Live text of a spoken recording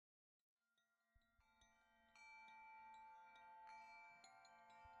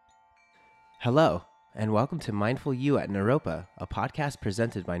Hello, and welcome to Mindful You at Naropa, a podcast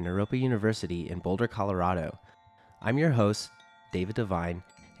presented by Naropa University in Boulder, Colorado. I'm your host, David Devine,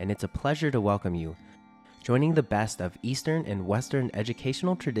 and it's a pleasure to welcome you. Joining the best of Eastern and Western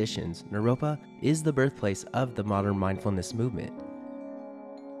educational traditions, Naropa is the birthplace of the modern mindfulness movement.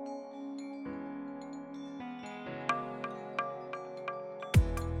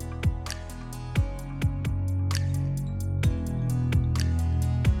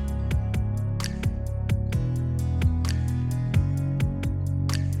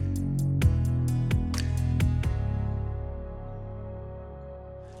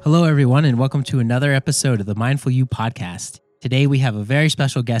 Hello, everyone, and welcome to another episode of the Mindful You podcast. Today, we have a very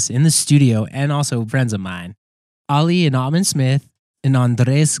special guest in the studio and also friends of mine, Ali and Amin Smith and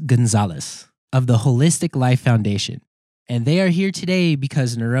Andres Gonzalez of the Holistic Life Foundation. And they are here today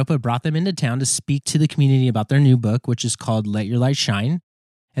because Naropa brought them into town to speak to the community about their new book, which is called Let Your Light Shine.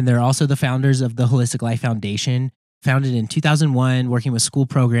 And they're also the founders of the Holistic Life Foundation, founded in 2001, working with school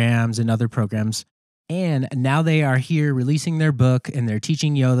programs and other programs. And now they are here releasing their book and they're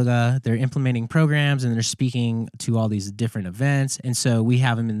teaching yoga, they're implementing programs, and they're speaking to all these different events. And so we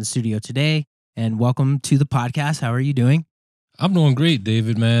have them in the studio today. And welcome to the podcast. How are you doing? I'm doing great,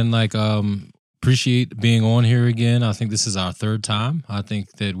 David, man. Appreciate being on here again. I think this is our third time. I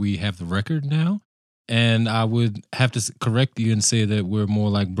think that we have the record now. And I would have to correct you and say that we're more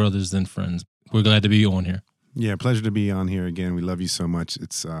like brothers than friends. We're glad to be on here. Yeah, pleasure to be on here again. We love you so much.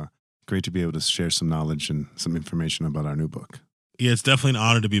 It's great to be able to share some knowledge and some information about our new book. Yeah, it's definitely an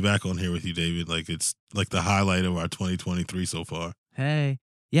honor to be back on here with you, David. It's like the highlight of our 2023 so far. Hey.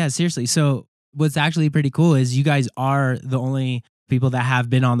 Yeah, seriously. So what's actually pretty cool is you guys are the only people that have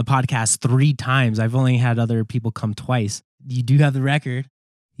been on the podcast 3 times. I've only had other people come twice. You do have the record.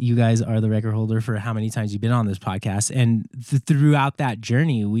 You guys are the record holder for how many times you've been on this podcast. And throughout that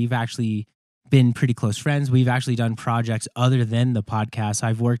journey, we've actually been pretty close friends. We've actually done projects other than the podcast.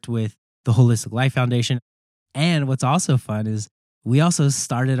 I've worked with the Holistic Life Foundation. And what's also fun is we also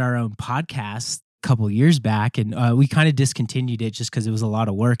started our own podcast a couple of years back, and we kind of discontinued it just because it was a lot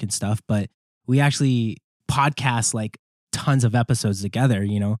of work and stuff. But we actually podcast like tons of episodes together,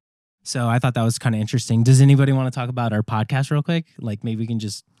 you know? So I thought that was kind of interesting. Does anybody want to talk about our podcast real quick? Like maybe we can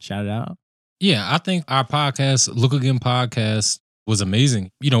just shout it out. Yeah, I think our podcast, Look Again Podcast, was amazing.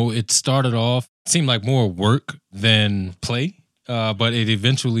 You know, it started off, seemed like more work than play. But it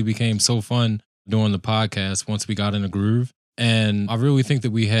eventually became so fun doing the podcast once we got in a groove. And I really think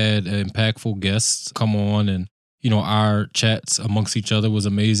that we had impactful guests come on, and, you know, our chats amongst each other was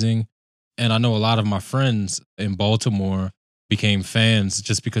amazing. And I know a lot of my friends in Baltimore became fans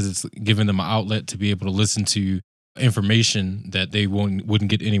just because it's given them an outlet to be able to listen to information that they wouldn't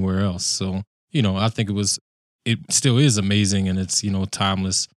get anywhere else. So, you know, I think it still is amazing, and it's, you know,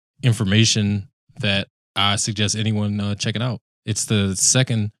 timeless information that I suggest anyone check it out. It's the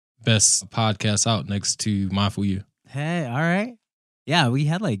second best podcast out next to Mindful You. Hey, all right. Yeah, we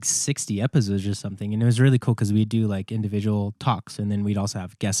had like 60 episodes or something, and it was really cool because we do like individual talks, and then we'd also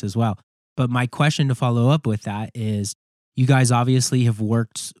have guests as well. But my question to follow up with that is, you guys obviously have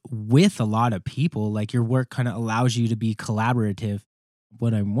worked with a lot of people. Like your work kind of allows you to be collaborative.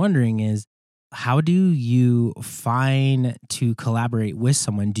 What I'm wondering is, how do you find to collaborate with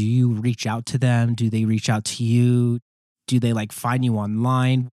someone? Do you reach out to them? Do they reach out to you? Do they like find you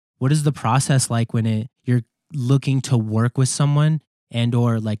online? What is the process like when you're looking to work with someone and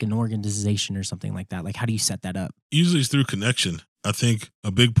or like an organization or something like that? Like, how do you set that up? Usually it's through connection. I think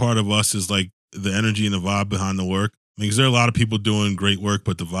a big part of us is like the energy and the vibe behind the work. I mean, because there are a lot of people doing great work,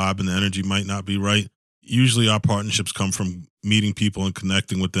 but the vibe and the energy might not be right. Usually our partnerships come from meeting people and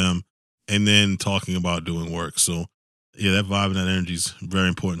connecting with them and then talking about doing work. So yeah, that vibe and that energy is very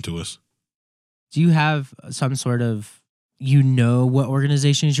important to us. Do you have some sort of, you know, what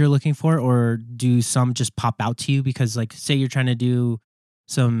organizations you're looking for, or do some just pop out to you? Because like, say you're trying to do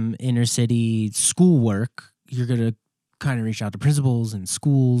some inner city school work, you're going to kind of reach out to principals and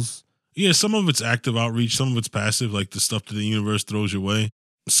schools. Yeah, some of it's active outreach, some of it's passive, like the stuff that the universe throws your way.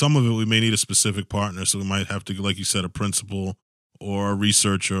 Some of it, we may need a specific partner. So we might have to, like you said, a principal or a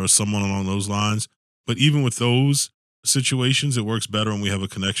researcher or someone along those lines. But even with those situations, it works better when we have a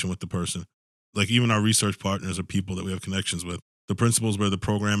connection with the person. Like even our research partners are people that we have connections with. The principals where the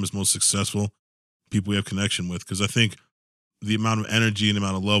program is most successful, people we have connection with. Because I think the amount of energy and the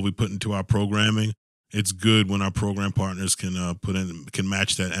amount of love we put into our programming, it's good when our program partners can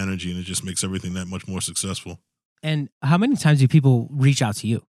match that energy, and it just makes everything that much more successful. And how many times do people reach out to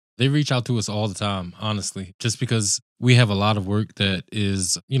you? They reach out to us all the time, honestly, just because we have a lot of work that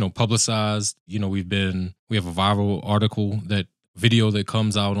is, you know, publicized. You know, we have a viral article that video that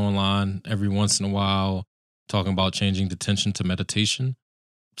comes out online every once in a while talking about changing detention to meditation.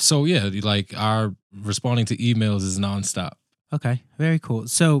 So yeah, like our responding to emails is nonstop. Okay, very cool.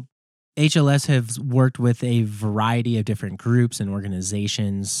 So HLS has worked with a variety of different groups and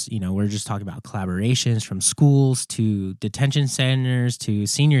organizations. You know, we're just talking about collaborations from schools to detention centers to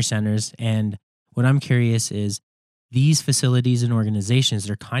senior centers. And what I'm curious is these facilities and organizations,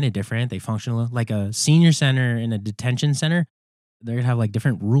 they're kind of different. They function like a senior center and a detention center. They're going to have like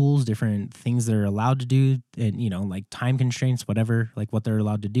different rules, different things they're allowed to do, and, you know, like time constraints, whatever, like what they're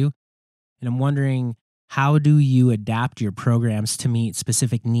allowed to do. And I'm wondering, how do you adapt your programs to meet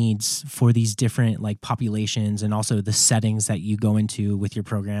specific needs for these different like populations and also the settings that you go into with your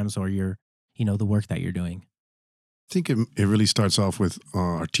programs or your, you know, the work that you're doing? I think it really starts off with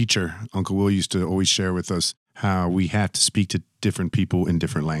our teacher, Uncle Will, used to always share with us how we have to speak to different people in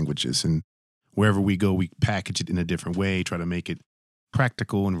different languages. And wherever we go, we package it in a different way, try to make it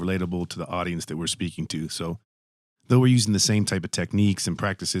practical and relatable to the audience that we're speaking to. So though we're using the same type of techniques and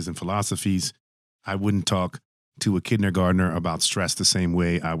practices and philosophies, I wouldn't talk to a kindergartner about stress the same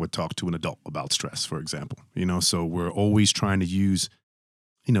way I would talk to an adult about stress, for example. You know, so we're always trying to use,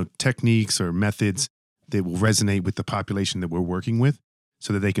 you know, techniques or methods that will resonate with the population that we're working with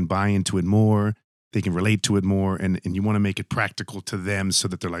so that they can buy into it more, they can relate to it more, and you want to make it practical to them so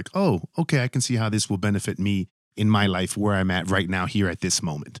that they're like, oh, okay, I can see how this will benefit me in my life where I'm at right now here at this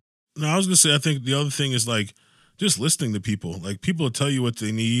moment. No, I was going to say, I think the other thing is like just listening to people. Like people will tell you what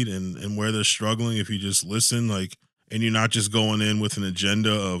they need and where they're struggling if you just listen, like, and you're not just going in with an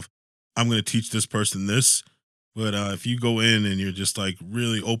agenda of, I'm going to teach this person this. But if you go in and you're just like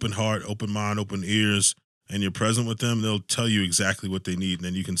really open heart, open mind, open ears, and you're present with them, they'll tell you exactly what they need, and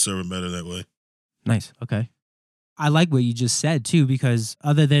then you can serve them better that way. Nice. Okay. I like what you just said too, because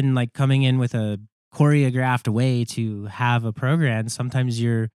other than like coming in with a choreographed way to have a program, sometimes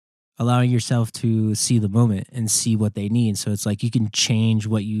you're allowing yourself to see the moment and see what they need. So it's like you can change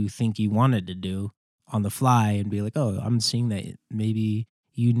what you think you wanted to do on the fly and be like, oh, I'm seeing that maybe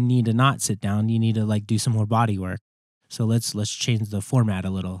you need to not sit down. You need to like do some more body work. So let's change the format a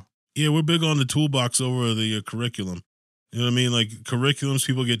little. Yeah, we're big on the toolbox over the curriculum. You know what I mean? Like curriculums,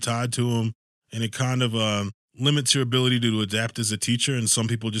 people get tied to them, and it kind of limits your ability to adapt as a teacher. And some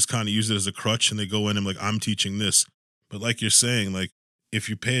people just kind of use it as a crutch, and they go in and like, I'm teaching this. But like you're saying, like if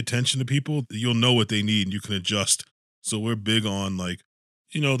you pay attention to people, you'll know what they need and you can adjust. So we're big on like,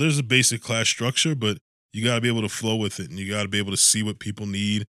 you know, there's a basic class structure, but you got to be able to flow with it, and you got to be able to see what people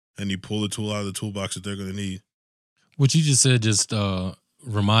need, and you pull the tool out of the toolbox that they're going to need. What you just said just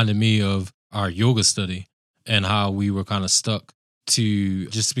reminded me of our yoga study and how we were kind of stuck to,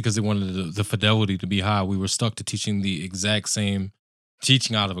 just because they wanted the fidelity to be high, we were stuck to teaching the exact same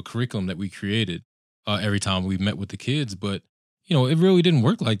teaching out of a curriculum that we created every time we met with the kids. But, you know, it really didn't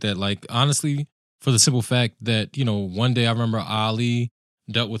work like that. Like, honestly, for the simple fact that, you know, one day I remember Ali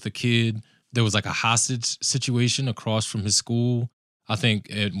dealt with a kid. There was like a hostage situation across from his school. I think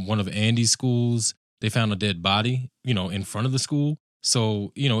at one of Andy's schools, they found a dead body, you know, in front of the school.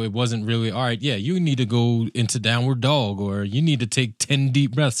 So, you know, it wasn't really, all right, yeah, you need to go into downward dog or you need to take 10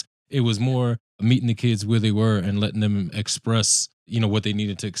 deep breaths. It was more meeting the kids where they were and letting them express, you know, what they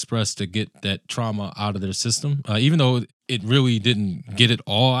needed to express to get that trauma out of their system. Even though it really didn't get it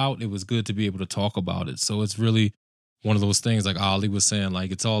all out, it was good to be able to talk about it. So it's really one of those things, like Ali was saying,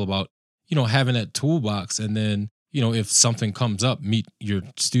 like it's all about, you know, having that toolbox, and then, you know, if something comes up, meet your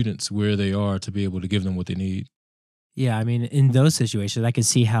students where they are to be able to give them what they need. Yeah, I mean, in those situations, I could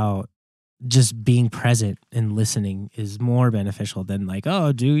see how just being present and listening is more beneficial than like,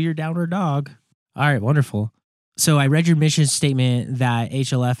 oh, do your downward dog. All right, wonderful. So I read your mission statement that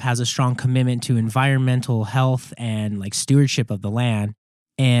HLF has a strong commitment to environmental health and like stewardship of the land.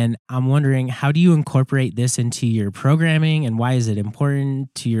 And I'm wondering, how do you incorporate this into your programming, and why is it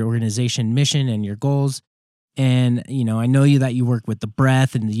important to your organization mission and your goals? And, you know, I know that you work with the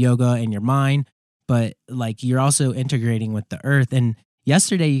breath and the yoga and your mind, but like you're also integrating with the earth. And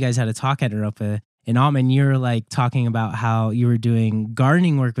yesterday you guys had a talk at Europa, and Altman, you were like talking about how you were doing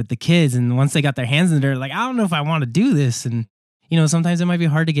gardening work with the kids. And once they got their hands in the dirt, like, I don't know if I want to do this. And, you know, sometimes it might be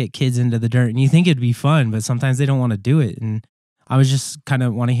hard to get kids into the dirt, and you think it'd be fun, but sometimes they don't want to do it. And I was just kind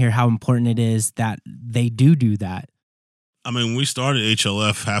of want to hear how important it is that they do that. I mean, when we started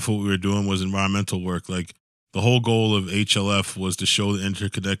HLF, half what we were doing was environmental work. Like the whole goal of HLF was to show the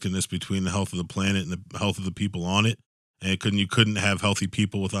interconnectedness between the health of the planet and the health of the people on it. And you couldn't have healthy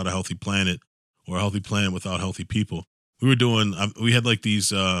people without a healthy planet, or a healthy planet without healthy people. We had like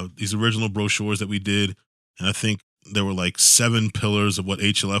these original brochures that we did, and I think there were like 7 pillars of what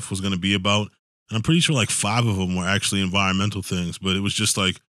HLF was going to be about. And I'm pretty sure like 5 of them were actually environmental things, but it was just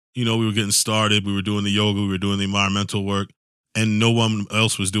like, we were getting started. We were doing the yoga. We were doing the environmental work. And no one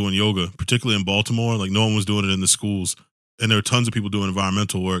else was doing yoga, particularly in Baltimore. Like no one was doing it in the schools. And there were tons of people doing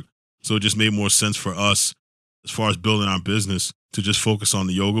environmental work. So it just made more sense for us as far as building our business to just focus on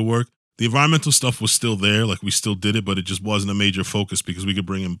the yoga work. The environmental stuff was still there. Like we still did it, but it just wasn't a major focus because we could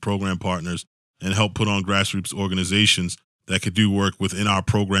bring in program partners and help put on grassroots organizations that could do work within our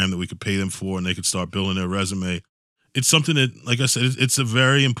program that we could pay them for, and they could start building their resume. It's something that, like I said, it's a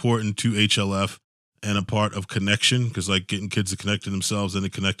very important to HLF and a part of connection, because like getting kids to connect to themselves and to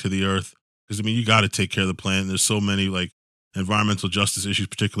connect to the earth. Because I mean, you got to take care of the planet. There's so many like environmental justice issues,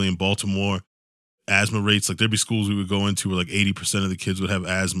 particularly in Baltimore. Asthma rates, like there'd be schools we would go into where like 80% of the kids would have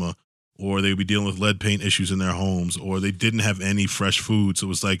asthma, or they would be dealing with lead paint issues in their homes, or they didn't have any fresh food. So it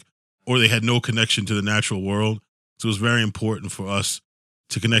was like, or they had no connection to the natural world. So it was very important for us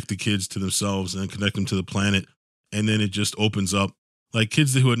to connect the kids to themselves and connect them to the planet. And then it just opens up like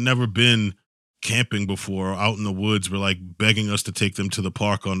kids who had never been camping before or out in the woods were like begging us to take them to the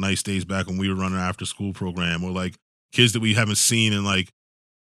park on nice days back when we were running our after school program, or like kids that we haven't seen in like,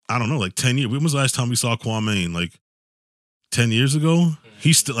 I don't know, like 10 years. When was the last time we saw Kwame? Like 10 years ago?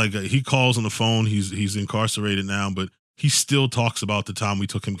 He's still like, he calls on the phone. He's incarcerated now, but he still talks about the time we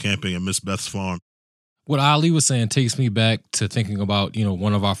took him camping at Miss Beth's farm. What Ali was saying takes me back to thinking about,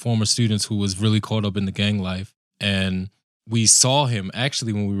 one of our former students who was really caught up in the gang life. And we saw him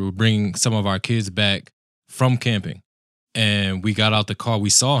actually when we were bringing some of our kids back from camping. And we got out the car, we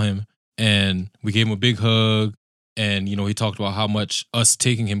saw him, and we gave him a big hug. And, he talked about how much us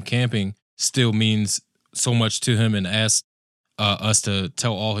taking him camping still means so much to him, and asked us to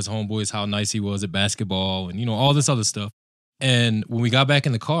tell all his homeboys how nice he was at basketball and, all this other stuff. And when we got back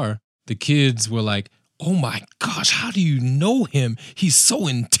in the car, the kids were like, "Oh my gosh, how do you know him? He's so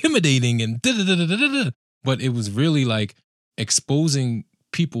intimidating," and da-da-da-da-da-da. But it was really like exposing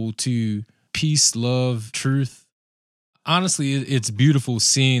people to peace, love, truth. Honestly, it's beautiful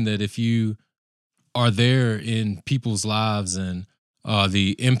seeing that if you are there in people's lives and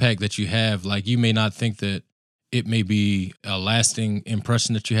the impact that you have, like you may not think that it may be a lasting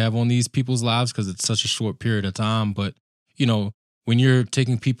impression that you have on these people's lives because it's such a short period of time. But, when you're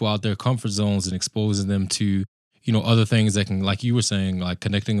taking people out their comfort zones and exposing them to, other things that can, like you were saying, like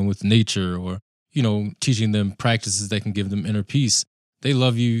connecting them with nature, or, teaching them practices that can give them inner peace, they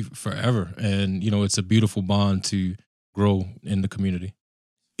love you forever. And, it's a beautiful bond to grow in the community.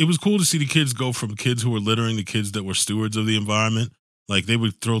 It was cool to see the kids go from kids who were littering to kids that were stewards of the environment. Like they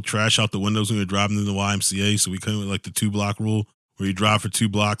would throw trash out the windows when we were driving to the YMCA. So we came with like the 2-block rule where you drive for 2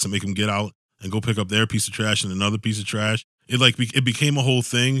 blocks and make them get out and go pick up their piece of trash and another piece of trash. It became a whole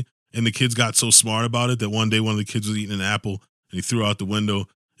thing, and the kids got so smart about it that one day one of the kids was eating an apple and he threw it out the window,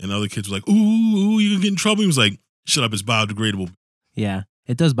 and other kids were like, "Ooh, you gonna get in trouble." He was like, "Shut up, it's biodegradable." Yeah,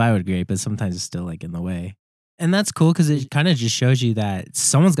 it does biodegrade, but sometimes it's still like in the way. And that's cool because it kind of just shows you that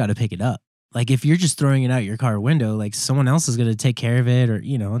someone's got to pick it up. Like if you're just throwing it out your car window, like someone else is going to take care of it, or,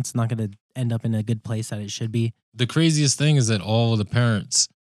 it's not going to end up in a good place that it should be. The craziest thing is that all of the parents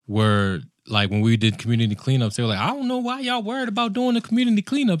were like, when we did community cleanups, they were like, "I don't know why y'all worried about doing the community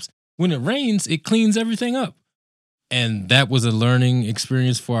cleanups. When it rains, it cleans everything up." And that was a learning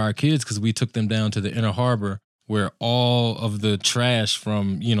experience for our kids because we took them down to the Inner Harbor where all of the trash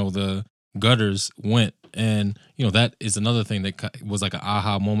from, the gutters went. And, that is another thing that was like an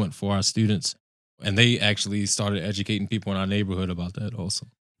aha moment for our students. And they actually started educating people in our neighborhood about that also.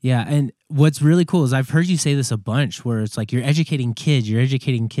 Yeah. And what's really cool is I've heard you say this a bunch, where it's like you're educating kids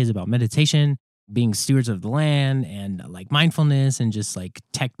about meditation, being stewards of the land, and like mindfulness, and just like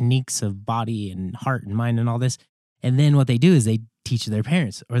techniques of body and heart and mind and all this. And then what they do is they teach their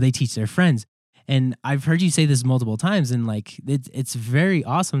parents or they teach their friends. And I've heard you say this multiple times, and like it's very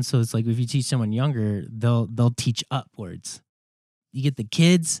awesome. So it's like if you teach someone younger, they'll teach upwards. You get the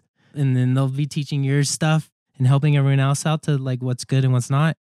kids, and then they'll be teaching your stuff and helping everyone else out to like what's good and what's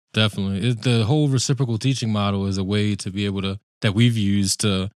not. Definitely. The whole reciprocal teaching model is a way to be able to, that we've used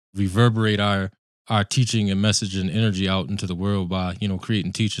to reverberate our teaching and message and energy out into the world by,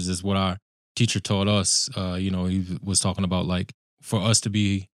 creating teachers. Is what our teacher taught us. He was talking about like for us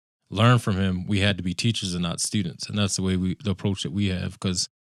to learn from him, we had to be teachers and not students. And that's the way the approach that we have. Because,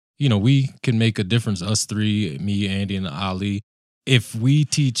 we can make a difference, us three, me, Andy, and Ali, if we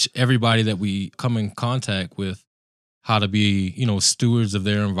teach everybody that we come in contact with how to be, stewards of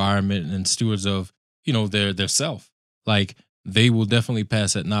their environment and stewards of, their self. Like they will definitely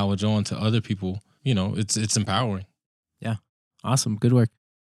pass that knowledge on to other people. It's empowering. Yeah. Awesome. Good work.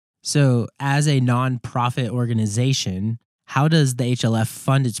 So as a nonprofit organization, how does the HLF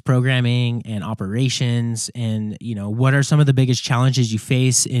fund its programming and operations? And, what are some of the biggest challenges you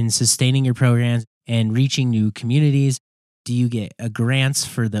face in sustaining your programs and reaching new communities? Do you get grants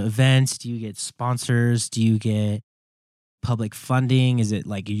for the events? Do you get sponsors? Do you get public funding? Is it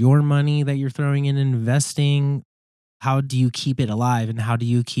like your money that you're throwing in and investing? How do you keep it alive, and how do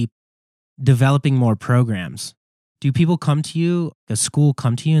you keep developing more programs? Do people come to you, a school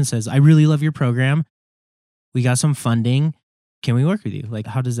come to you and says, I really love your program. We got some funding. Can we work with you? Like,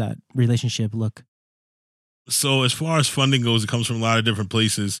 how does that relationship look? So as far as funding goes, it comes from a lot of different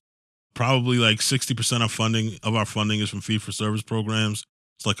places. Probably like 60% of our funding is from fee-for-service programs.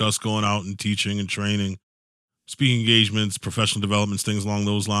 It's like us going out and teaching and training, speaking engagements, professional developments, things along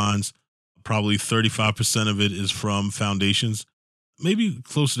those lines. Probably 35% of it is from foundations, maybe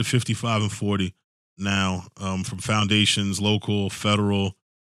closer to 55 and 40 now, from foundations, local, federal,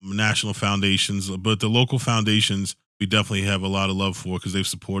 national foundations. But the local foundations, we definitely have a lot of love for because they've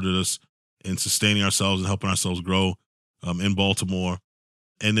supported us in sustaining ourselves and helping ourselves grow in Baltimore.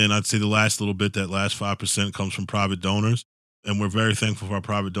 And then I'd say the last little bit, that last 5% comes from private donors. And we're very thankful for our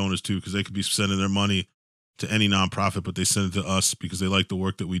private donors too, because they could be sending their money to any nonprofit, but they send it to us because they like the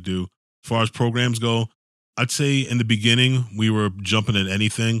work that we do. As far as programs go, I'd say in the beginning, we were jumping at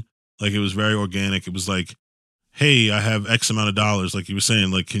anything. Like, it was very organic. It was like, hey, I have X amount of dollars. Like you were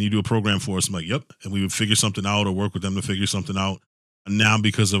saying, like, can you do a program for us? I'm like, yep. And we would figure something out or work with them to figure something out. And now,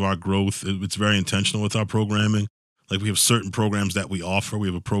 because of our growth, it's very intentional with our programming. Like, we have certain programs that we offer. We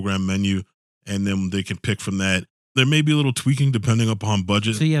have a program menu, and then they can pick from that. There may be a little tweaking depending upon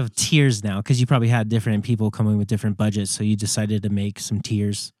budget. So you have tiers now, because you probably had different people coming with different budgets. So you decided to make some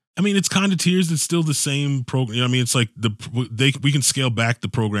tiers. I mean, it's kind of tiers. It's still the same program. You know what I mean? It's like we can scale back the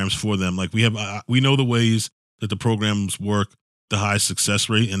programs for them. Like, we know the ways that the programs work, the highest success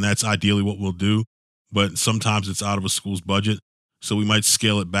rate, and that's ideally what we'll do. But sometimes it's out of a school's budget, so we might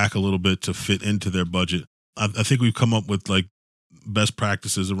scale it back a little bit to fit into their budget. I think we've come up with like best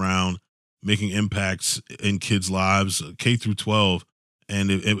practices around making impacts in kids' lives, K through 12, and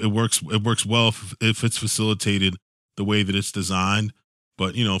it works. It works well if it's facilitated the way that it's designed.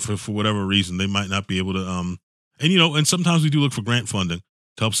 But, for whatever reason, they might not be able to, and sometimes we do look for grant funding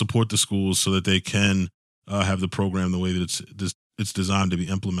to help support the schools so that they can have the program the way that it's designed to be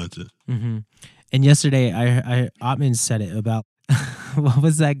implemented. Mm-hmm. And yesterday, Ottman said it about, what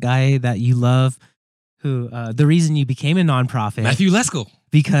was that guy that you love who, the reason you became a nonprofit? Matthew Lesko.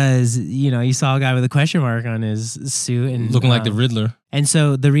 Because, you saw a guy with a question mark on his suit and looking like the Riddler. And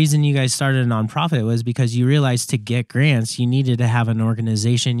so the reason you guys started a nonprofit was because you realized to get grants, you needed to have an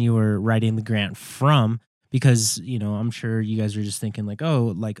organization you were writing the grant from. Because, I'm sure you guys were just thinking like,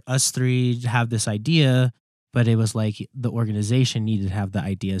 oh, like us three have this idea, but it was like the organization needed to have the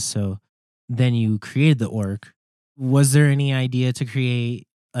idea. So then you created the org. Was there any idea to create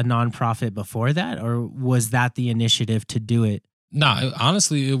a nonprofit before that? Or was that the initiative to do it? Nah,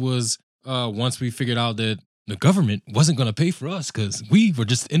 honestly, it was once we figured out that the government wasn't going to pay for us because we were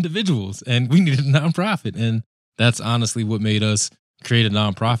just individuals and we needed a nonprofit. And that's honestly what made us create a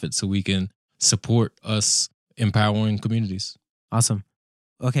nonprofit so we can support us empowering communities. Awesome.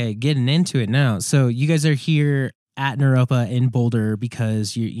 Okay, getting into it now. So you guys are here at Naropa in Boulder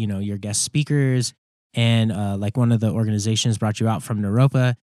because you're guest speakers and like one of the organizations brought you out from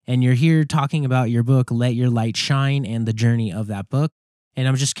Naropa. And you're here talking about your book, Let Your Light Shine, and the journey of that book. And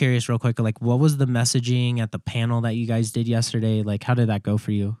I'm just curious real quick, like what was the messaging at the panel that you guys did yesterday? Like how did that go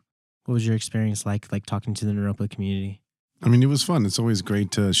for you? What was your experience like talking to the Naropa community? I mean, it was fun. It's always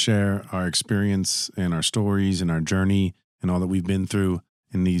great to share our experience and our stories and our journey and all that we've been through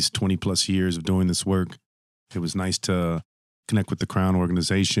in these 20 plus years of doing this work. It was nice to connect with the Crown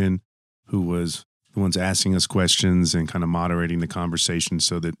organization, who was the ones asking us questions and kind of moderating the conversation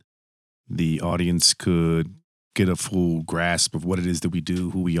so that the audience could get a full grasp of what it is that we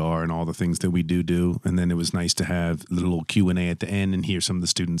do, who we are, and all the things that we do. And then it was nice to have a little Q&A at the end and hear some of the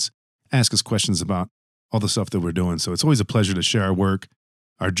students ask us questions about all the stuff that we're doing. So it's always a pleasure to share our work,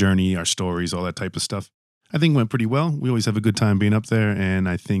 our journey, our stories, all that type of stuff. I think it went pretty well. We always have a good time being up there, and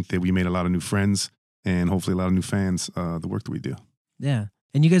I think that we made a lot of new friends and hopefully a lot of new fans, the work that we do. Yeah.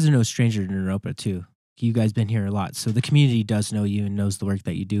 And you guys are no stranger to Naropa too. You guys been here a lot. So the community does know you and knows the work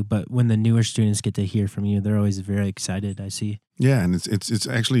that you do. But when the newer students get to hear from you, they're always very excited, I see. Yeah, and it's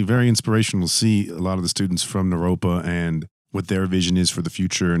actually very inspirational to see a lot of the students from Naropa and what their vision is for the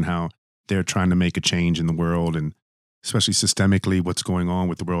future and how they're trying to make a change in the world, and especially systemically what's going on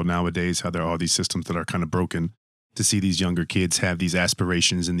with the world nowadays, how there are all these systems that are kind of broken. To see these younger kids have these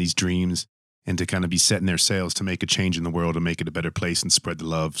aspirations and these dreams and to kind of be setting their sails to make a change in the world and make it a better place and spread the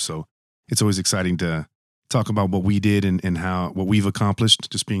love. So it's always exciting to talk about what we did and how what we've accomplished,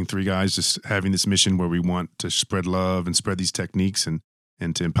 just being three guys, just having this mission where we want to spread love and spread these techniques and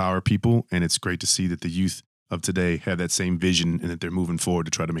to empower people. And it's great to see that the youth of today have that same vision and that they're moving forward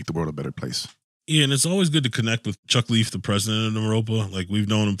to try to make the world a better place. Yeah, and it's always good to connect with Chuck Leaf, the president of Naropa. Like, we've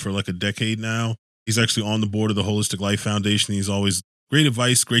known him for like a decade now. He's actually on the board of the Holistic Life Foundation. He's always great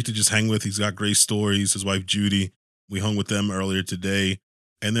advice, great to just hang with. He's got great stories. His wife, Judy, we hung with them earlier today.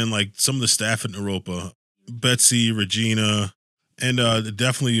 And then like some of the staff at Naropa, Betsy, Regina, and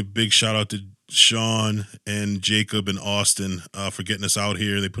definitely a big shout out to Sean and Jacob and Austin for getting us out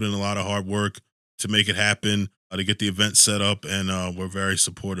here. They put in a lot of hard work to make it happen, to get the event set up, and we're very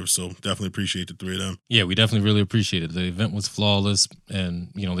supportive. So definitely appreciate the three of them. Yeah, we definitely really appreciate it. The event was flawless,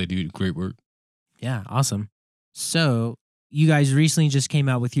 and they do great work. Yeah, awesome. So you guys recently just came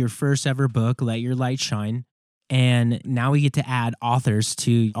out with your first ever book, Let Your Light Shine. And now we get to add authors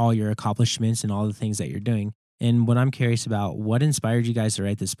to all your accomplishments and all the things that you're doing. And what I'm curious about, what inspired you guys to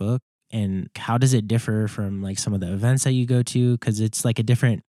write this book? And how does it differ from like some of the events that you go to? Because it's like a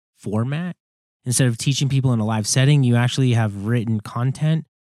different format. Instead of teaching people in a live setting, you actually have written content.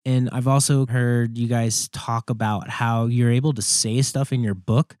 And I've also heard you guys talk about how you're able to say stuff in your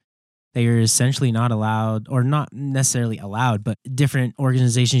book that you're essentially not allowed, or not necessarily allowed, but different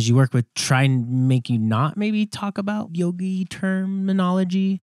organizations you work with try and make you not maybe talk about yogi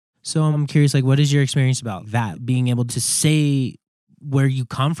terminology. So I'm curious, like, what is your experience about that? Being able to say where you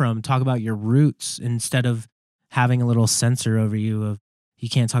come from, talk about your roots instead of having a little censor over you of you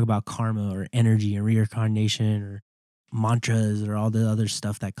can't talk about karma or energy or reincarnation or mantras or all the other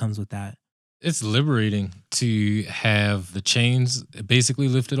stuff that comes with that. It's liberating to have the chains basically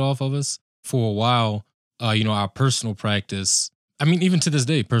lifted off of us. For a while, our personal practice, I mean, even to this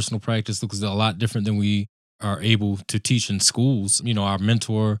day, personal practice looks a lot different than we are able to teach in schools. Our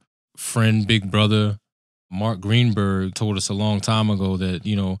mentor, friend, big brother, Mark Greenberg, told us a long time ago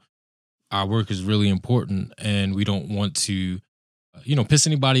that, our work is really important and we don't want to, piss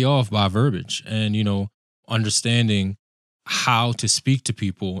anybody off by verbiage, and, understanding how to speak to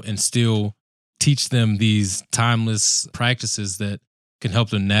people and still teach them these timeless practices that can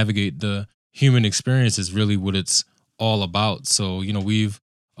help them navigate the human experience is really what it's all about. So, we've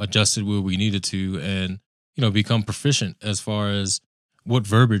adjusted where we needed to and, become proficient as far as what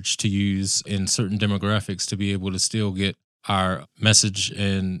verbiage to use in certain demographics to be able to still get our message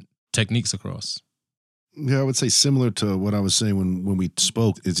and techniques across. Yeah, I would say similar to what I was saying when we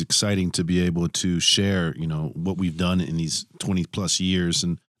spoke, it's exciting to be able to share, what we've done in these 20 plus years,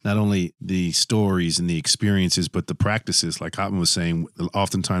 and not only the stories and the experiences, but the practices. Like Hotman was saying,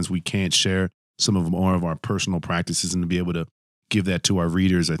 oftentimes we can't share some of more of our personal practices, and to be able to give that to our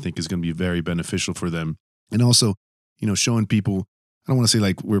readers, I think is going to be very beneficial for them. And also, showing people, I don't want to say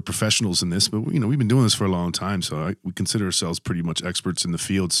like we're professionals in this, but we've been doing this for a long time. So we consider ourselves pretty much experts in the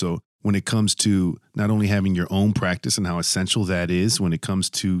field. So when it comes to not only having your own practice and how essential that is when it comes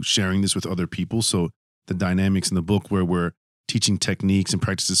to sharing this with other people. So the dynamics in the book where we're teaching techniques and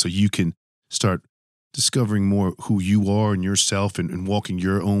practices so you can start discovering more who you are and yourself and walking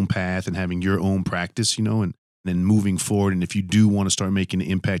your own path and having your own practice, and then moving forward. And if you do want to start making an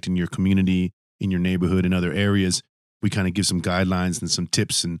impact in your community, in your neighborhood, and other areas, we kind of give some guidelines and some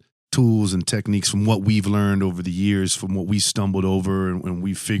tips and tools and techniques from what we've learned over the years, from what we stumbled over and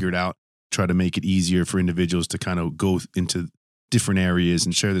we've figured out, try to make it easier for individuals to kind of go into different areas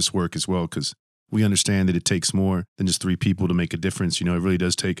and share this work as well. Because we understand that it takes more than just three people to make a difference. It really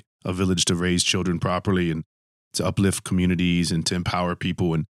does take a village to raise children properly and to uplift communities and to empower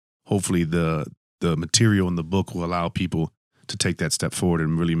people. And hopefully the material in the book will allow people to take that step forward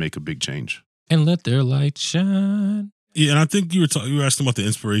and really make a big change. And let their light shine. Yeah, and I think you were asking about the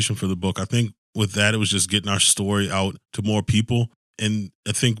inspiration for the book. I think with that, it was just getting our story out to more people. And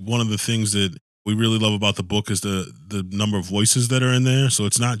I think one of the things that we really love about the book is the number of voices that are in there. So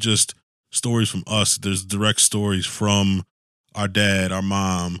it's not just stories from us. There's direct stories from our dad, our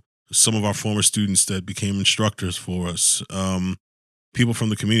mom, some of our former students that became instructors for us, people from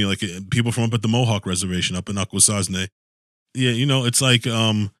the community, like people from up at the Mohawk Reservation up in Akwesasne. Yeah, it's like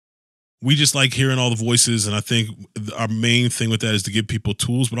we just like hearing all the voices, and I think our main thing with that is to give people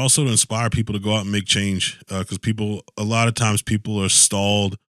tools, but also to inspire people to go out and make change. Because a lot of times people are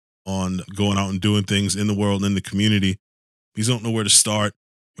stalled on going out and doing things in the world, in the community. Because they don't know where to start,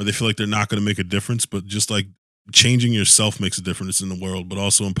 or they feel like they're not going to make a difference. But just like changing yourself makes a difference in the world, but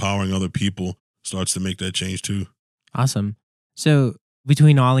also empowering other people starts to make that change too. Awesome. So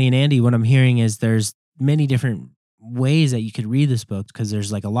between Ollie and Andy, what I'm hearing is there's many different ways that you could read this book, because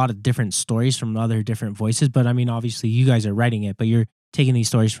there's like a lot of different stories from other different voices. But I mean, obviously you guys are writing it, but you're taking these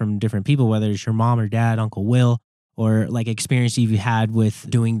stories from different people, whether it's your mom or dad, Uncle Will, or like experience you've had with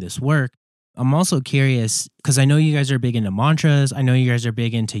doing this work. I'm also curious because I know you guys are big into mantras. I know you guys are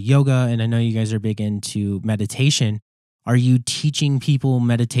big into yoga, and I know you guys are big into meditation. Are you teaching people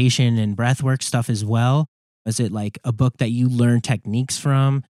meditation and breathwork stuff as well? Is it like a book that you learn techniques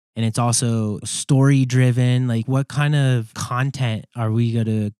from? And it's also story driven? Like, what kind of content are we going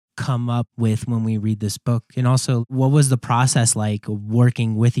to come up with when we read this book? And also, what was the process like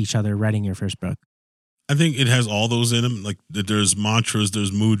working with each other writing your first book? I think it has all those in them. Like there's mantras,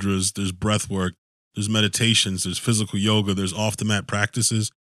 there's mudras, there's breath work, there's meditations, there's physical yoga, there's off the mat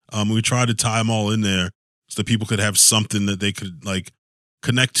practices. We tried to tie them all in there so that people could have something that they could like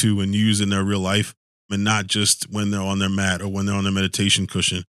connect to and use in their real life, and not just when they're on their mat or when they're on their meditation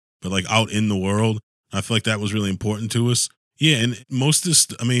cushion, but like out in the world. I feel like that was really important to us. Yeah, and most of this,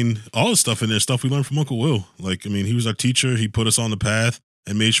 I mean, all the stuff in there, stuff we learned from Uncle Will. Like, I mean, he was our teacher. He put us on the path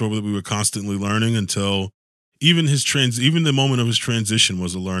and made sure that we were constantly learning until even even the moment of his transition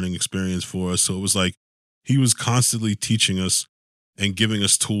was a learning experience for us. So it was like he was constantly teaching us and giving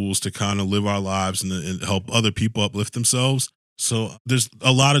us tools to kind of live our lives and help other people uplift themselves. So there's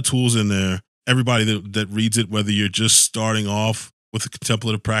a lot of tools in there. Everybody that reads it, whether you're just starting off with the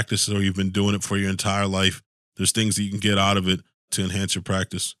contemplative practice or you've been doing it for your entire life, there's things that you can get out of it to enhance your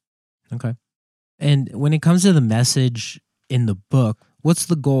practice. Okay. And when it comes to the message in the book, what's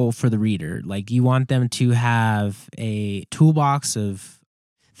the goal for the reader? Like, you want them to have a toolbox of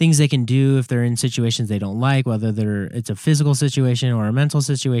things they can do if they're in situations they don't like, whether it's a physical situation or a mental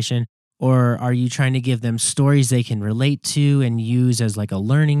situation, or are you trying to give them stories they can relate to and use as like a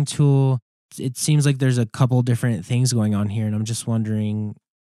learning tool? It seems like there's a couple different things going on here, and I'm just wondering,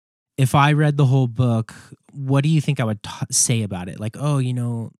 if I read the whole book, what do you think I would say about it? Like,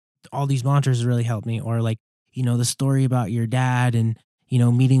 oh, all these mantras really helped me, or like, the story about your dad and,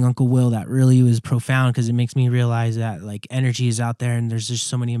 meeting Uncle Will, that really was profound because it makes me realize that like energy is out there and there's just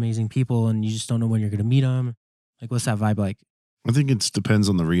so many amazing people and you just don't know when you're going to meet them. Like, what's that vibe like? I think it depends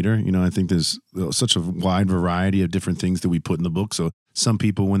on the reader. I think there's such a wide variety of different things that we put in the book. So some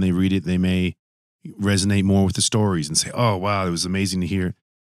people, when they read it, they may resonate more with the stories and say, oh, wow, it was amazing to hear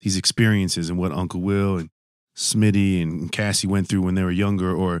these experiences and what Uncle Will and Smitty and Cassie went through when they were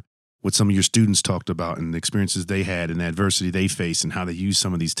younger, or what some of your students talked about and the experiences they had and the adversity they faced and how they use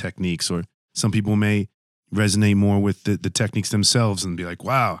some of these techniques. Or some people may resonate more with the techniques themselves and be like,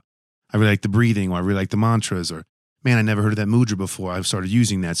 wow, I really like the breathing, or I really like the mantras, or man, I never heard of that mudra before. I've started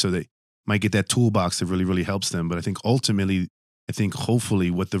using that. So they might get that toolbox that really, really helps them. But I think ultimately, hopefully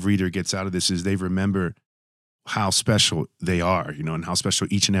what the reader gets out of this is they remember how special they are, and how special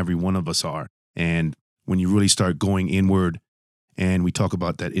each and every one of us are. And when you really start going inward, and we talk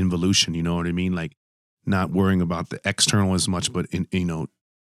about that involution, you know what I mean? Like, not worrying about the external as much, but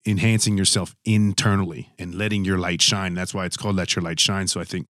enhancing yourself internally and letting your light shine. That's why it's called Let Your Light Shine. So I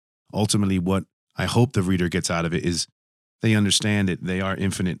think ultimately what I hope the reader gets out of it is they understand that they are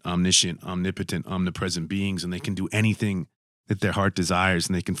infinite, omniscient, omnipotent, omnipresent beings, and they can do anything that their heart desires,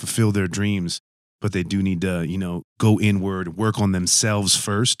 and they can fulfill their dreams. But they do need to, go inward, work on themselves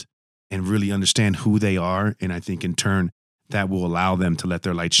first, and really understand who they are. And I think in turn, that will allow them to let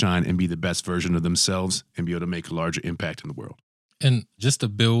their light shine and be the best version of themselves and be able to make a larger impact in the world. And just to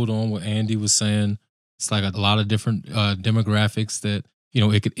build on what Andy was saying, it's like a lot of different demographics that,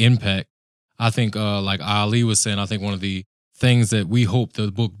 it could impact. I think like Ali was saying, I think one of the things that we hope the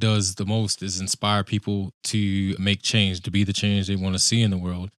book does the most is inspire people to make change, to be the change they want to see in the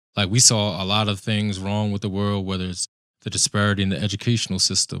world. Like, we saw a lot of things wrong with the world, whether it's the disparity in the educational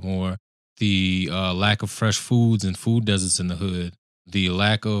system, or the lack of fresh foods and food deserts in the hood, the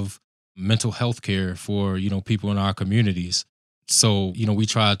lack of mental health care for, people in our communities. So, we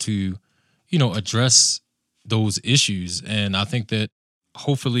try to, address those issues. And I think that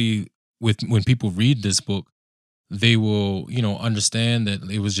hopefully when people read this book, they will, understand that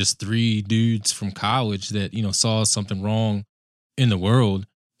it was just three dudes from college that, saw something wrong in the world.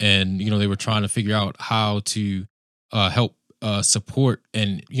 And, they were trying to figure out how to help support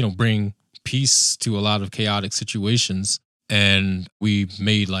and, bring peace to a lot of chaotic situations. And we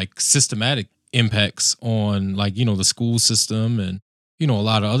made like systematic impacts on like, the school system and, a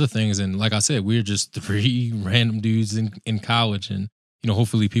lot of other things. And like I said, we're just three random dudes in college. And,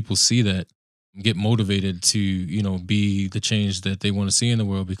 hopefully people see that, get motivated to, be the change that they want to see in the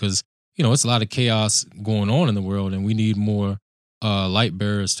world, because, it's a lot of chaos going on in the world, and we need more light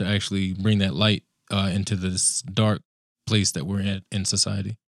bearers to actually bring that light into this dark place that we're in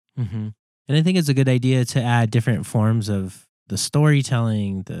society. Mm-hmm. And I think it's a good idea to add different forms of the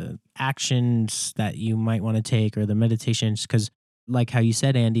storytelling, the actions that you might want to take, or the meditations, because like how you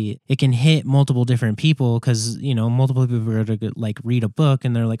said, Andy, it can hit multiple different people because, multiple people are going to like read a book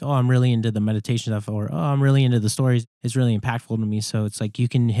and they're like, oh, I'm really into the meditation stuff, or, oh, I'm really into the stories. It's really impactful to me. So it's like you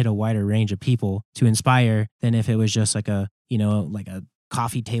can hit a wider range of people to inspire than if it was just like a, like a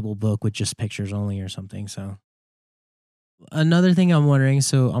coffee table book with just pictures only or something. So another thing I'm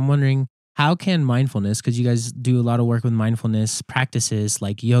wondering, how can mindfulness, because you guys do a lot of work with mindfulness practices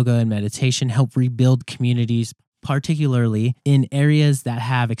like yoga and meditation, help rebuild communities, particularly in areas that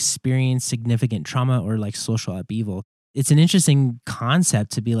have experienced significant trauma or like social upheaval? It's an interesting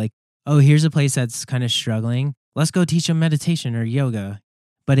concept to be like, oh, here's a place that's kind of struggling. Let's go teach them meditation or yoga.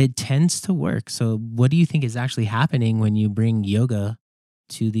 But it tends to work. So what do you think is actually happening when you bring yoga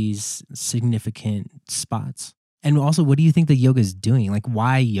to these significant spots? And also, what do you think the yoga is doing? Like,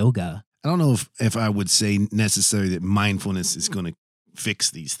 why yoga? I don't know if I would say necessarily that mindfulness is going to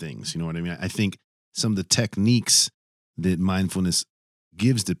fix these things. You know what I mean? I think some of the techniques that mindfulness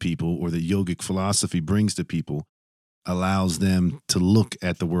gives to people, or the yogic philosophy brings to people, allows them to look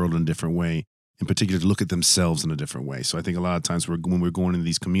at the world in a different way, in particular to look at themselves in a different way. So I think a lot of times when we're going into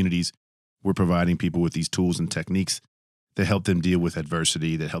these communities, we're providing people with these tools and techniques that help them deal with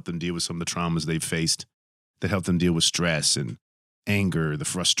adversity, that help them deal with some of the traumas they've faced, that help them deal with stress and anger, the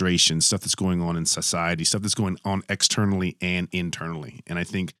frustration, stuff that's going on in society, stuff that's going on externally and internally. And I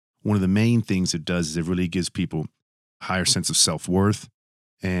think one of the main things it does is it really gives people a higher sense of self-worth,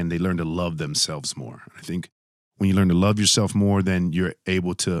 and they learn to love themselves more. I think when you learn to love yourself more, then you're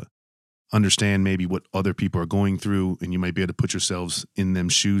able to understand maybe what other people are going through, and you might be able to put yourselves in their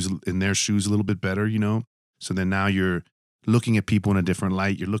shoes a little bit better, So then now you're looking at people in a different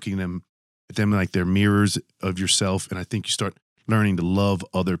light. You're looking at them like they're mirrors of yourself. And I think you start learning to love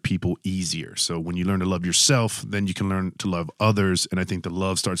other people easier. So when you learn to love yourself, then you can learn to love others. And I think the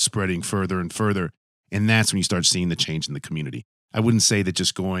love starts spreading further and further. And that's when you start seeing the change in the community. I wouldn't say that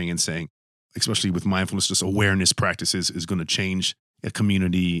just going and saying, especially with mindfulness, just awareness practices is going to change a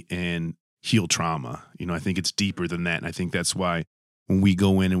community and heal trauma. I think it's deeper than that. And I think that's why when we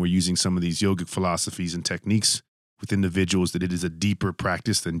go in and we're using some of these yogic philosophies and techniques with individuals, that it is a deeper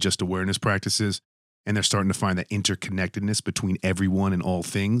practice than just awareness practices. And they're starting to find that interconnectedness between everyone and all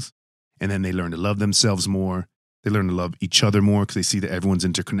things. And then they learn to love themselves more. They learn to love each other more because they see that everyone's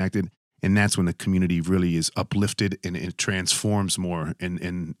interconnected. And that's when the community really is uplifted and it transforms more,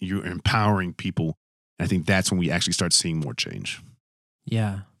 and you're empowering people. And I think that's when we actually start seeing more change.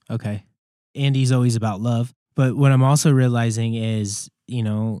 Yeah. Okay. Andy's always about love. But what I'm also realizing is,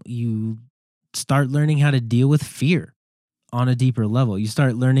 you start learning how to deal with fear on a deeper level. You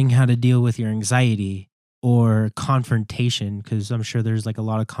start learning how to deal with your anxiety or confrontation, because I'm sure there's like a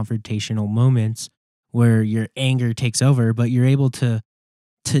lot of confrontational moments where your anger takes over, but you're able to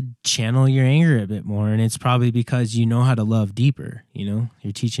channel your anger a bit more. And it's probably because you know how to love deeper. You're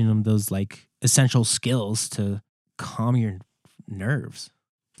teaching them those like essential skills to calm your nerves.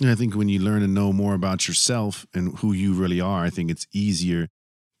 And I think when you learn to know more about yourself and who you really are, I think it's easier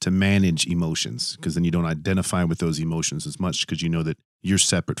to manage emotions, because then you don't identify with those emotions as much, because you know that you're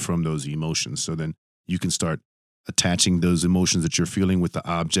separate from those emotions. So then you can start attaching those emotions that you're feeling with the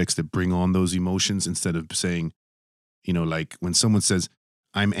objects that bring on those emotions, instead of saying, like when someone says,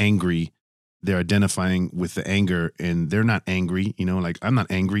 I'm angry, they're identifying with the anger, and they're not angry, like I'm not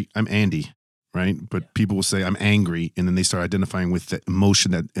angry, I'm Andy, right? But people will say I'm angry, and then they start identifying with the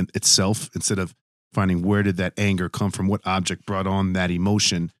emotion that in itself, instead of finding where did that anger come from, what object brought on that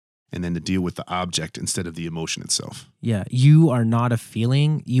emotion, and then to deal with the object instead of the emotion itself. Yeah, you are not a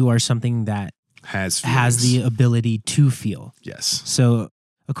feeling. You are something that has the ability to feel. Yes. So,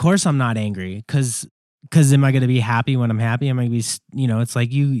 of course, I'm not angry because am I going to be happy when I'm happy? Am I going to be, it's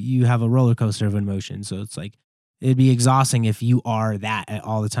like you have a roller coaster of emotion. So it's like, it'd be exhausting if you are that at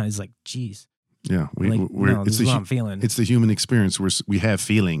all the time. It's like, geez. Yeah. This is what I'm feeling. It's the human experience where we have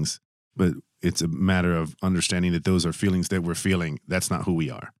feelings, but it's a matter of understanding that those are feelings that we're feeling. That's not who we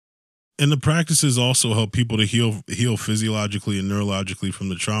are. And the practices also help people to heal physiologically and neurologically from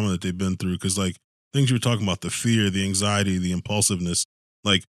the trauma that they've been through. Because like things you were talking about, the fear, the anxiety, the impulsiveness,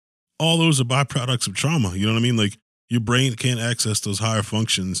 like all those are byproducts of trauma. You know what I mean? Like your brain can't access those higher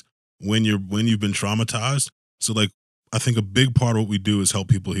functions when you've been traumatized. So like I think a big part of what we do is help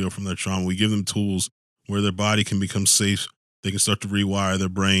people heal from their trauma. We give them tools where their body can become safe. They can start to rewire their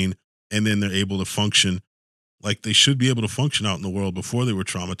brain, and then they're able to function like they should be able to function out in the world before they were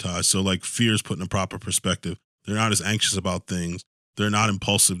traumatized. So like fear is put in a proper perspective. They're not as anxious about things. They're not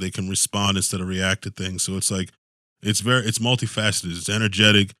impulsive. They can respond instead of react to things. So it's like, it's multifaceted. It's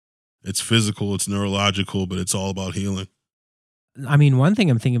energetic, it's physical, it's neurological, but it's all about healing. I mean, one thing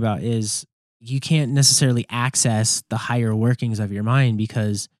I'm thinking about is you can't necessarily access the higher workings of your mind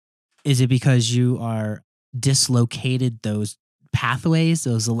because is it because you are dislocated those pathways,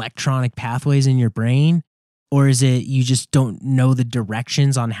 those electronic pathways in your brain? Or is it you just don't know the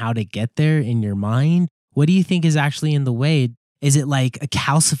directions on how to get there in your mind? What do you think is actually in the way? Is it like a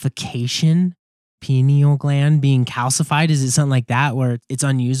calcification, pineal gland being calcified? Is it something like that where it's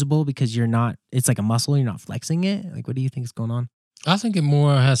unusable because it's like a muscle, you're not flexing it? Like, what do you think is going on? I think it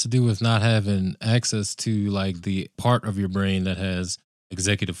more has to do with not having access to like the part of your brain that has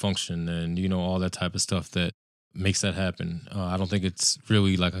executive function and, all that type of stuff that makes that happen. I don't think it's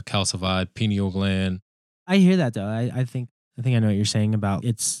really like a calcified pineal gland. I hear that though. I think I know what you're saying about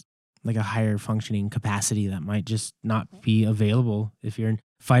it's like a higher functioning capacity that might just not be available if you're in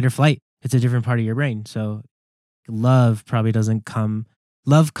fight or flight. It's a different part of your brain. So love probably doesn't come.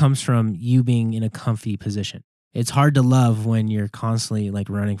 Love comes from you being in a comfy position. It's hard to love when you're constantly like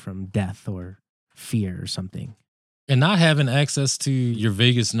running from death or fear or something. And not having access to your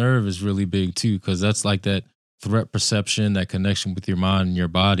vagus nerve is really big too, because that's like that threat perception, that connection with your mind and your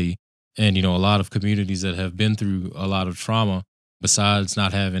body. And, a lot of communities that have been through a lot of trauma, besides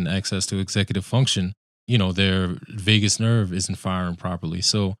not having access to executive function, their vagus nerve isn't firing properly.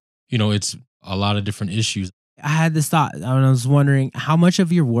 So, it's a lot of different issues. I had this thought, and I was wondering how much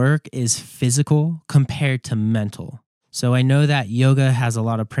of your work is physical compared to mental. So I know that yoga has a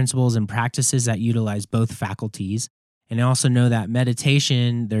lot of principles and practices that utilize both faculties. And I also know that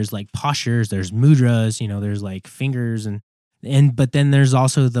meditation, there's like postures, there's mudras, there's like fingers but then there's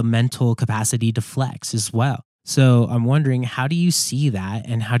also the mental capacity to flex as well. So I'm wondering, how do you see that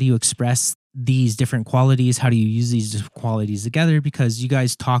and how do you express these different qualities? How do you use these different qualities together? Because you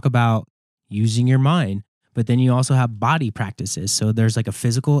guys talk about using your mind, but then you also have body practices. So there's like a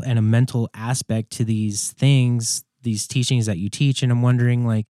physical and a mental aspect to these things, these teachings that you teach. And I'm wondering,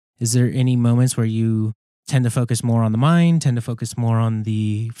 like, is there any moments where you tend to focus more on the mind, tend to focus more on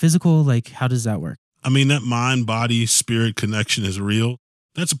the physical? Like, how does that work? I mean, that mind, body, spirit connection is real.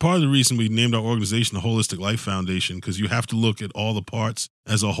 That's a part of the reason we named our organization the Holistic Life Foundation, because you have to look at all the parts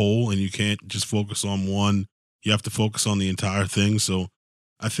as a whole and you can't just focus on one. You have to focus on the entire thing. So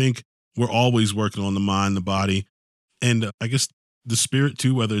I think we're always working on the mind, the body, and I guess the spirit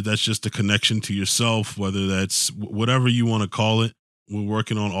too, whether that's just a connection to yourself, whether that's whatever you want to call it. We're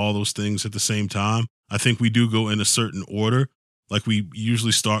working on all those things at the same time. I think we do go in a certain order. Like we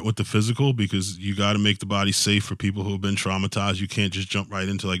usually start with the physical because you got to make the body safe for people who have been traumatized. You can't just jump right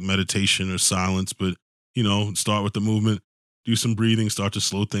into like meditation or silence, but start with the movement, do some breathing, start to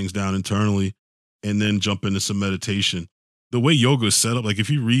slow things down internally, and then jump into some meditation. The way yoga is set up, like if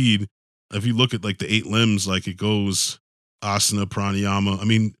you look at like the 8 limbs, like it goes asana, pranayama. I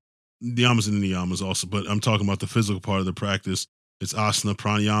mean, yamas and niyamas also, but I'm talking about the physical part of the practice. It's asana,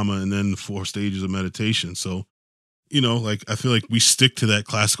 pranayama, and then 4 stages of meditation. So, like I feel like we stick to that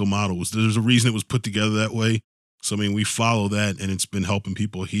classical model. There's a reason it was put together that way. So, I mean, we follow that and it's been helping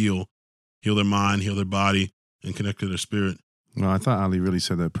people heal their mind, heal their body, and connect to their spirit. No, I thought Ali really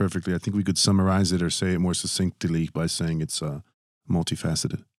said that perfectly. I think we could summarize it or say it more succinctly by saying it's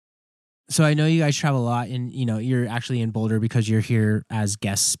multifaceted. So I know you guys travel a lot and, you're actually in Boulder because you're here as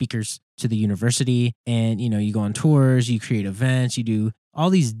guest speakers to the university and, you go on tours, you create events, you do all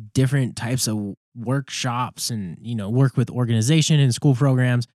these different types of workshops and, work with organization and school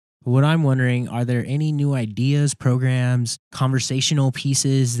programs. What I'm wondering, are there any new ideas, programs, conversational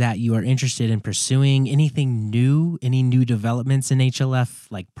pieces that you are interested in pursuing? Anything new, any new developments in HLF,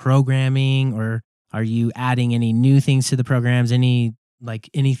 like programming, or are you adding any new things to the programs?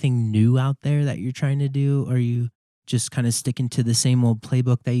 Anything new out there that you're trying to do? Or are you just kind of sticking to the same old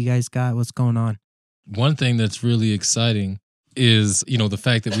playbook that you guys got? What's going on? One thing that's really exciting is, the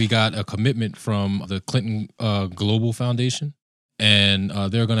fact that we got a commitment from the Clinton Global Foundation, and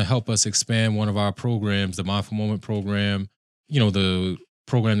they're going to help us expand one of our programs, the Mindful Moment program. The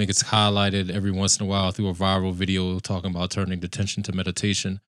program that gets highlighted every once in a while through a viral video talking about turning attention to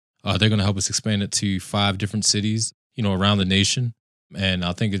meditation. They're going to help us expand it to 5 different cities, around the nation. And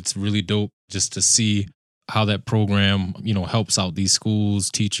I think it's really dope just to see how that program, helps out these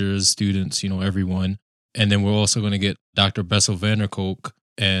schools, teachers, students, everyone. And then we're also going to get Dr. Bessel van der Kolk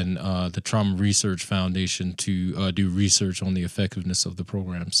and the Trauma Research Foundation to do research on the effectiveness of the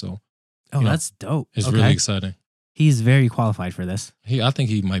program. So, that's dope. It's really exciting. He's very qualified for this. I think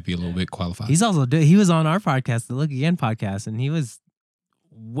he might be a little bit qualified. He was on our podcast, the Look Again podcast, and he was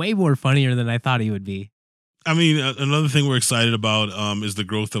way more funnier than I thought he would be. I mean, another thing we're excited about is the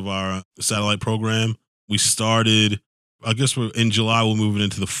growth of our satellite program. We started, I guess we're in July, we'll move it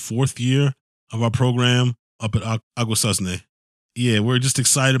into the 4th year of our program up at Aguasasne. yeah, we're just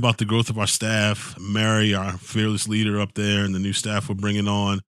excited about the growth of our staff. Mary, our fearless leader up there, and the new staff we're bringing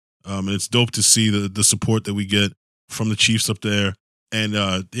on. And it's dope to see the support that we get from the Chiefs up there. And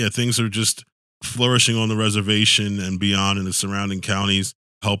yeah, things are just flourishing on the reservation and beyond in the surrounding counties,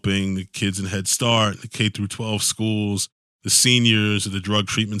 helping the kids in Head Start, the K through 12 schools, the seniors at the drug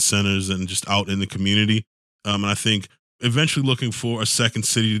treatment centers, and just out in the community. And I think eventually looking for a second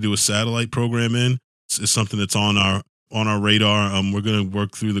city to do a satellite program in is something that's on our radar. We're going to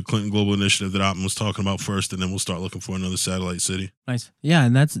work through the Clinton Global Initiative that Oppen was talking about first, and then we'll start looking for another satellite city. Nice. Yeah,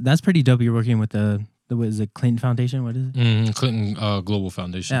 and that's pretty dope. You're working with the what is it, Clinton Foundation? What is it? Clinton Global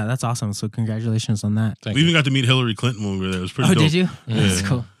Foundation. Yeah, that's awesome. So congratulations on that. Thank We you. even got to meet Hillary Clinton when we were there. It was pretty dope. Did you? Yeah. That's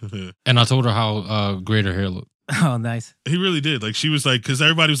cool. Yeah. And I told her how great her hair looked. Oh, nice. He really did. Like, she was like, because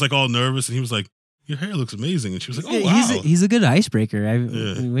everybody was like all nervous, and he was like, your hair looks amazing. And she was like, oh, wow. He's a good icebreaker.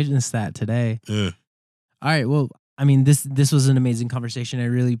 Yeah. We witnessed that today. Yeah. All right. Well, I mean, this was an amazing conversation. I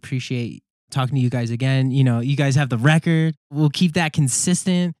really appreciate talking to you guys again. You know, you guys have the record. We'll keep that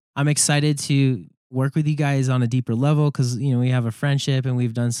consistent. I'm excited to work with you guys on a deeper level because, you know, we have a friendship and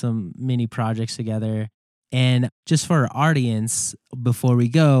we've done some mini projects together. And just for our audience, before we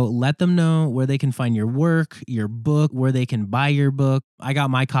go, let them know where they can find your work, your book, where they can buy your book. I got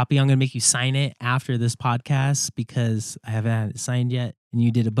my copy. I'm going to make you sign it after this podcast because I haven't had it signed yet. And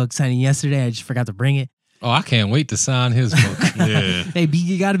you did a book signing yesterday. I just forgot to bring it. Oh, I can't wait to sign his book. Yeah. Hey,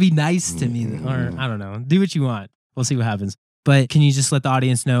 you got to be nice to me, or I don't know, do what you want. We'll see what happens. But can you just let the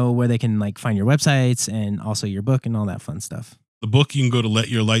audience know where they can like find your websites and also your book and all that fun stuff? The book, you can go to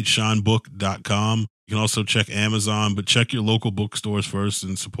letyourlightshinebook.com. You can also check Amazon, but check your local bookstores first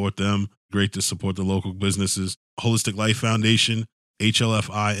and support them. Great to support the local businesses. Holistic Life Foundation,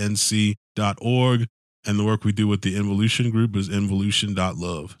 hlfinc.org. And the work we do with the Involution Group is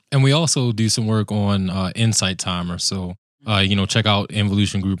involution.love. And we also do some work on Insight Timer. So, check out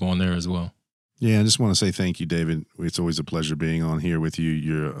Involution Group on there as well. Yeah, I just want to say thank you, David. It's always a pleasure being on here with you.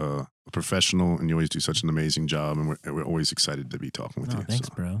 You're a professional, and you always do such an amazing job, and we're always excited to be talking with you. Thanks,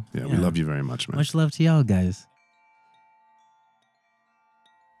 So, bro. Yeah, we love you very much, man. Much love to y'all, guys.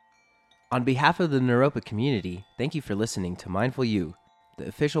 On behalf of the Naropa community, thank you for listening to Mindful You, the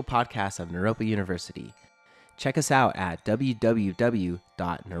official podcast of Naropa University. Check us out at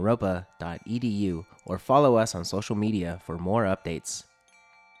www.naropa.edu or follow us on social media for more updates.